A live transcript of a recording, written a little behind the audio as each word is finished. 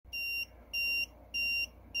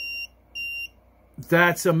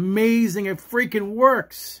That's amazing. It freaking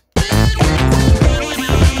works.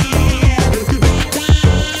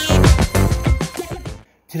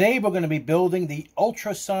 Today we're going to be building the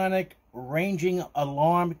ultrasonic ranging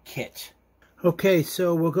alarm kit. Okay,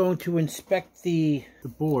 so we're going to inspect the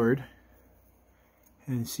board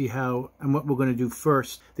and see how and what we're going to do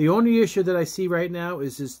first. The only issue that I see right now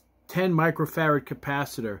is this 10 microfarad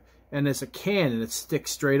capacitor, and there's a can and it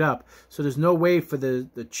sticks straight up. So there's no way for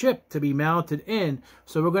the chip to be mounted in.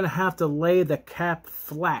 So we're going to have to lay the cap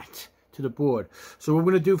flat to the board. So what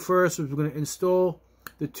we're going to do first is we're going to install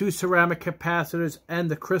the 2 ceramic capacitors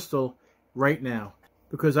and the crystal right now,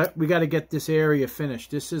 because we got to get this area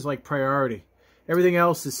finished. This is like priority. Everything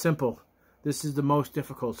else is simple. This is the most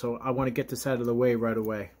difficult, so I want to get this out of the way right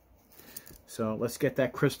away. So let's get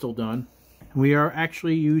that crystal done. We are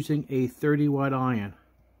actually using a 30-watt iron.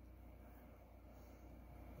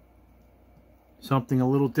 Something a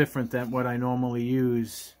little different than what I normally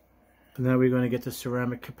use. So now we're going to get the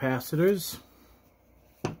ceramic capacitors.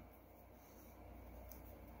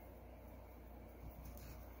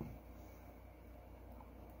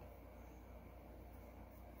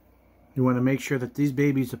 You want to make sure that these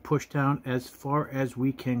babies are pushed down as far as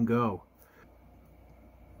we can go.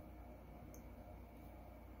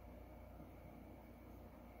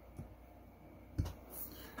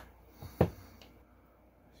 Let's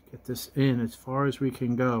get this in as far as we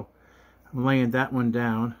can go. I'm laying that one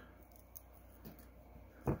down.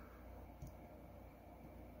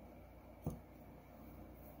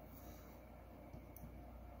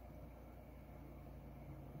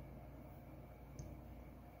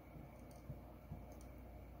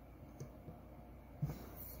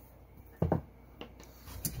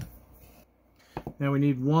 Now we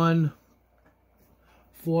need one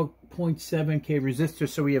 4.7K resistor,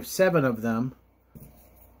 so we have 7 of them.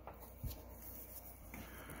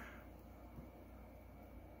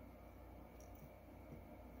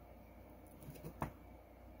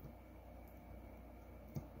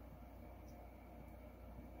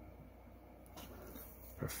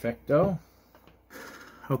 Perfecto.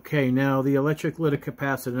 Okay, now the electric lytic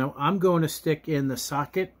capacitor. Now I'm going to stick in the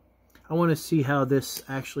socket. I want to see how this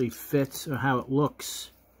actually fits or how it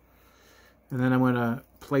looks. And then I'm going to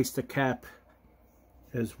place the cap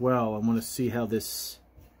as well. I want to see how this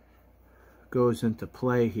goes into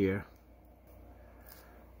play here.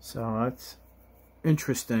 So that's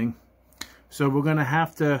interesting. So we're going to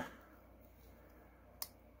have to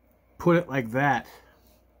put it like that.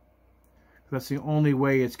 That's the only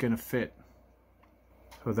way it's going to fit.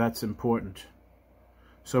 So that's important.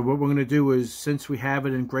 So what we're going to do is, since we have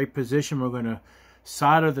it in great position, we're going to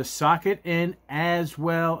solder the socket in as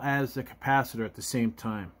well as the capacitor at the same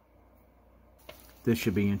time. This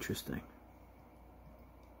should be interesting.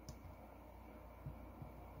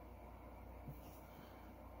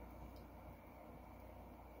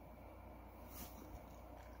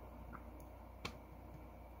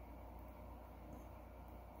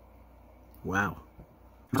 Wow.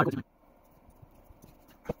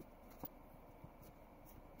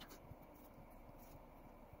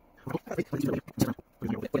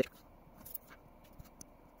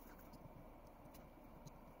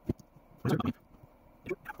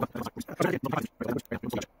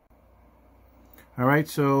 All right,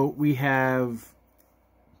 so we have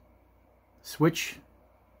switch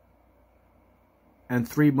and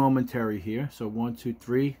 3 momentary here. So 1, 2,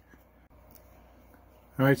 3.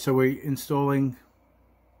 All right, so we're installing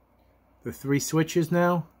the 3 switches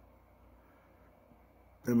now.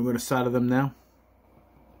 Then we're going to solder them now.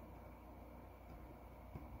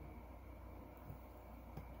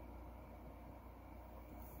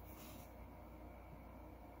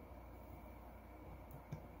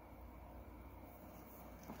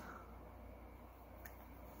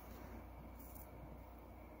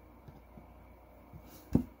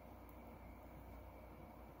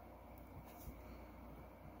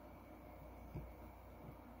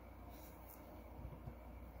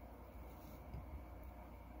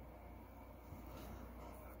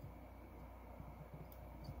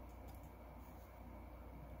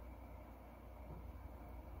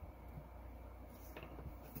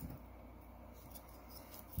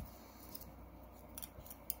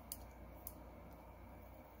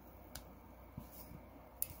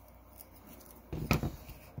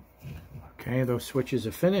 Okay, those switches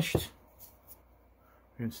are finished.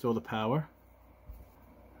 We install the power.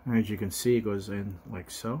 As you can see, it goes in like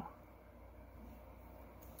so.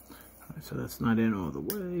 All right, so that's not in all the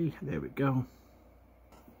way. There we go.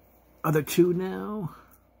 Other 2 now.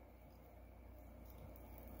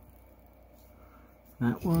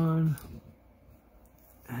 That one.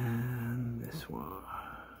 And this one.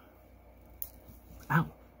 Ow.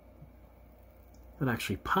 That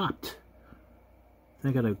actually popped.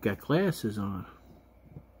 I gotta get glasses on.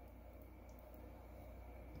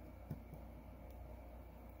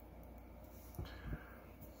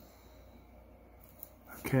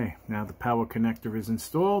 Okay, now the power connector is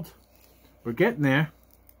installed. We're getting there.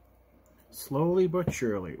 Slowly but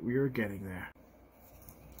surely, we are getting there.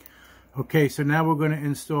 Okay, so now we're going to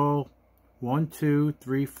install 1, 2,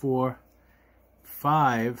 3, 4,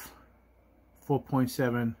 5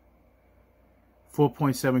 4.7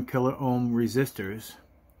 kilo ohm resistors,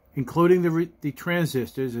 including the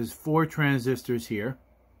transistors. There's 4 transistors here,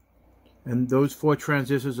 and those 4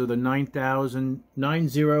 transistors are the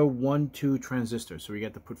 9012 transistors. So we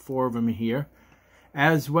got to put 4 of them here,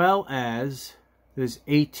 as well as there's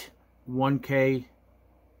 8 1K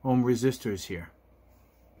ohm resistors here.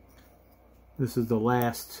 This is the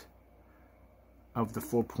last of the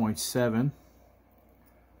 4.7.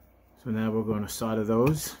 So now we're going to solder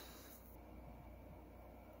those.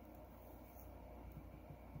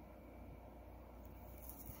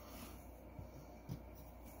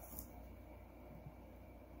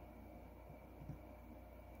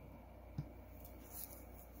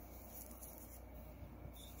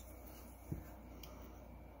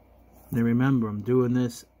 Now remember, I'm doing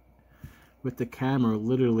this with the camera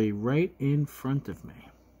literally right in front of me.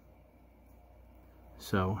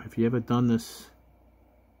 So if you ever done this,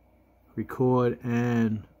 record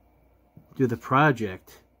and do the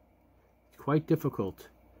project, it's quite difficult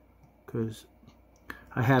because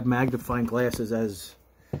I have magnifying glasses as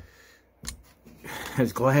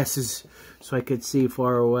glasses so I could see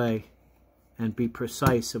far away and be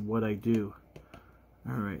precise of what I do.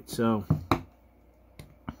 Alright, so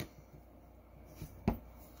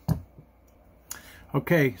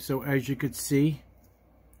okay, so as you could see,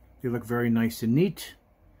 they look very nice and neat.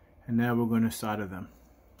 And now we're going to solder them.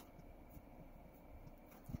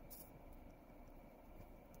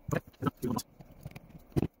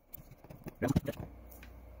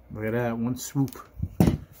 Look at that, one swoop.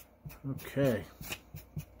 Okay.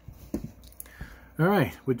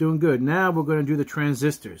 Alright, we're doing good. Now we're going to do the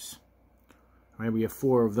transistors. Alright, we have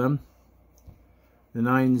 4 of them. The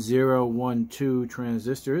 9012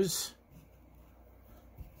 transistors.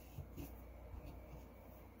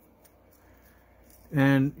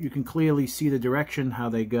 And you can clearly see the direction, how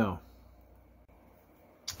they go.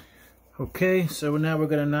 Okay, so now we're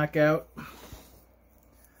going to knock out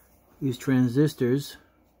these transistors.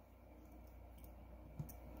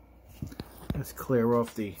 Let's clear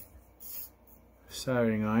off the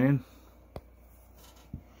soldering iron.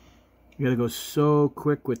 You gotta go so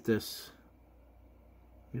quick with this.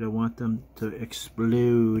 You don't want them to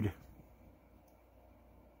explode.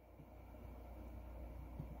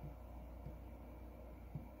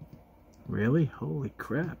 Really? Holy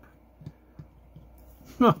crap.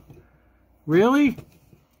 Huh. Really?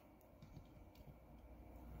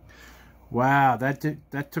 Wow,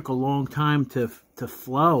 that took a long time to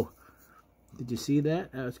flow. Did you see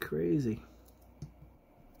that? That was crazy.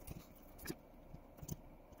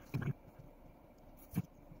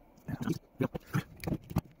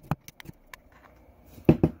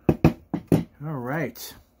 All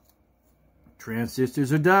right.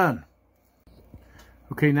 Transistors are done.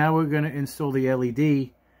 Okay, now we're going to install the LED,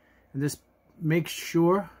 and just make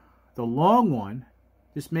sure the long one,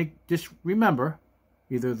 just remember,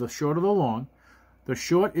 either the short or the long. The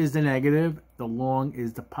short is the negative, the long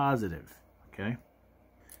is the positive, okay?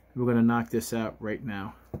 We're going to knock this out right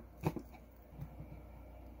now.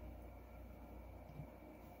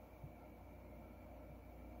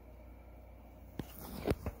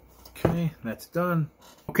 Okay, that's done.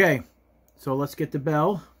 Okay, so let's get the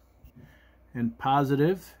bell. And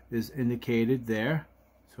positive is indicated there.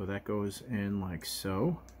 So that goes in like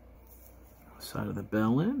so. Side of the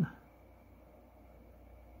bell in.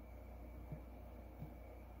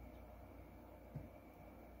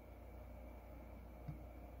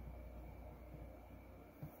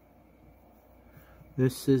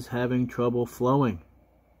 This is having trouble flowing.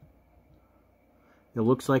 It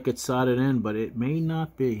looks like it's soldered in, but it may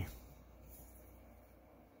not be.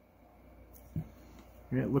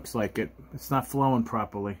 Yeah, it looks like it. It's not flowing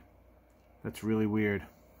properly. That's really weird.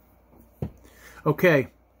 Okay,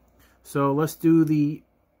 so let's do the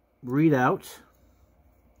readout.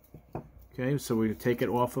 Okay, so we're going to take it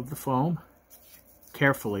off of the foam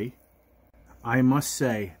carefully. I must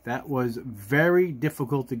say, that was very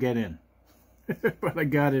difficult to get in. But I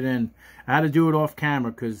got it in. I had to do it off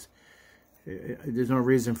camera because there's no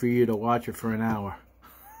reason for you to watch it for an hour.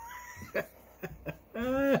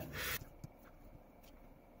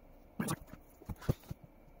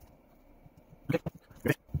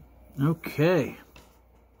 Okay,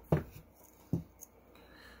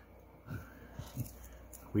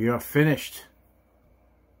 We are finished.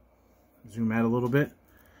 Zoom out a little bit.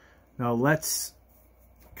 Now let's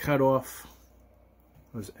cut off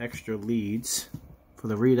those extra leads for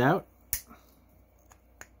the readout.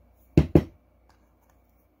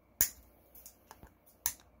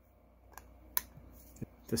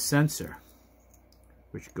 The sensor,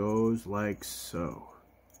 which goes like so.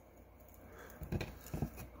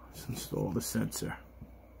 Let's install the sensor.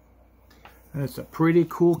 And it's a pretty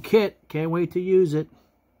cool kit. Can't wait to use it.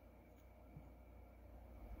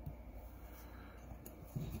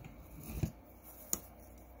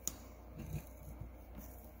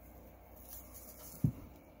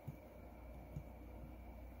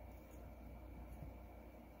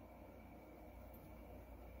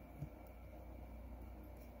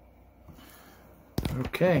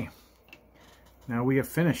 Okay, now we are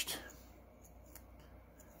finished.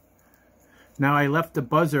 Now I left the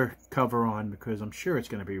buzzer cover on because I'm sure it's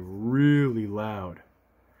going to be really loud.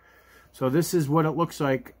 So this is what it looks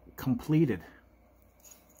like completed.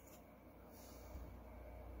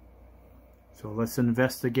 So let's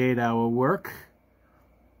investigate our work.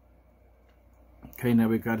 Okay, now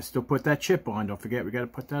we've got to still put that chip on. Don't forget, we got to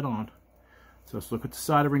put that on. So let's look at the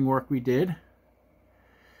soldering work we did.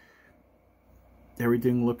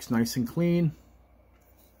 Everything looks nice and clean.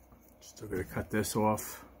 Still going to cut this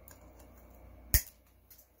off.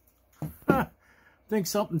 I think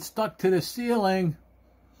something stuck to the ceiling.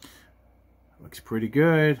 Looks pretty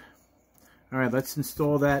good. All right, let's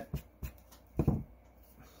install that.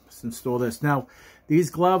 Let's install this. Now,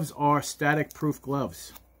 these gloves are static-proof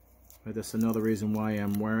gloves. That's another reason why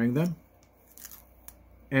I'm wearing them.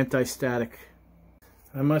 Anti-static.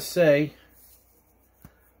 I must say,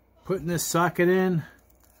 putting this socket in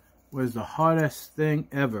was the hardest thing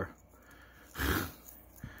ever.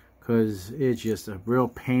 Because it's just a real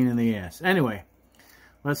pain in the ass. Anyway,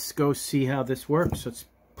 let's go see how this works. Let's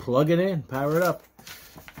plug it in, power it up.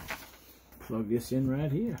 Plug this in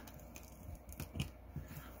right here.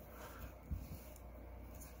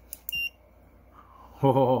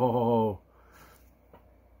 Oh,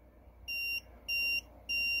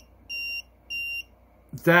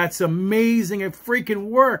 that's amazing. It freaking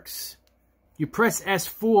works. You press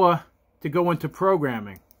S4 to go into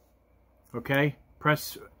programming. Okay?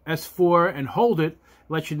 Press S4 and hold it.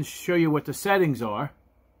 Let you show you what the settings are.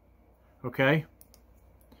 Okay?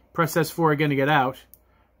 Press S4 again to get out.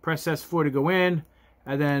 Press S4 to go in.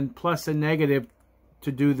 And then plus and negative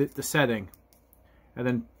to do the setting. And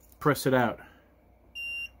then press it out.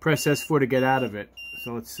 Press S4 to get out of it.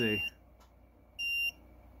 So let's see.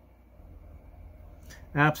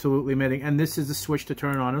 Absolutely amazing. And this is the switch to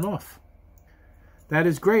turn on and off. That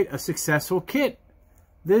is great. A successful kit.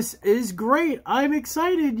 This is great. I'm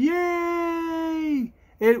excited. Yay!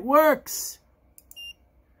 It works.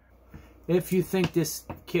 If you think this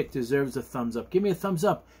kit deserves a thumbs up, give me a thumbs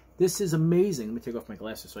up. This is amazing. Let me take off my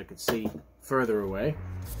glasses so I can see further away.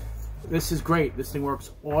 This is great. This thing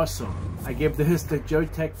works awesome. I give this the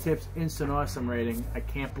JoeteckTips Instant Awesome rating. I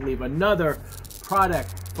can't believe another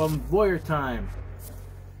product from Vogurtime.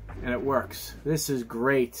 And it works. This is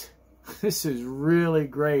great. This is really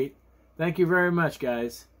great. Thank you very much,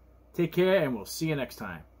 guys. Take care, and we'll see you next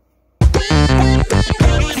time.